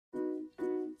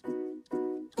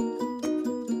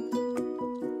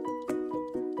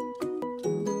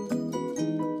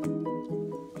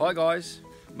Hi guys,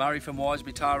 Murray from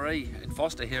Wiseby Taree in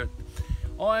Foster here.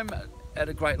 I'm at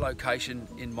a great location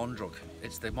in Mondrook.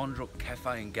 It's the Mondrook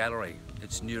Cafe and Gallery.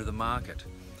 It's near the market.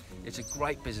 It's a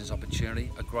great business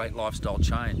opportunity, a great lifestyle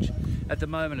change. At the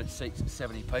moment it seats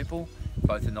 70 people,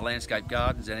 both in the landscape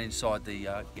gardens and inside the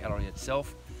gallery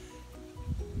itself.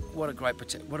 What a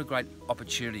great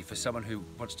opportunity for someone who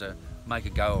wants to make a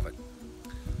go of it.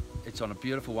 It's on a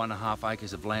beautiful 1.5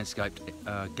 acres of landscaped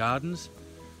gardens,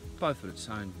 both with its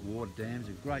own water dams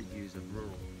and great views of rural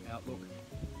outlook.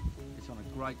 It's on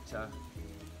a great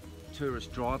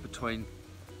tourist drive between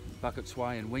Buckets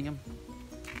Way and Wingham.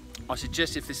 I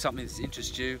suggest if there's something that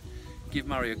interests you, give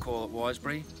Murray a call at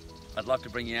Wisebury. I'd love to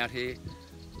bring you out here.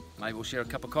 Maybe we'll share a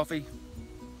cup of coffee.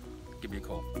 Give me a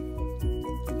call.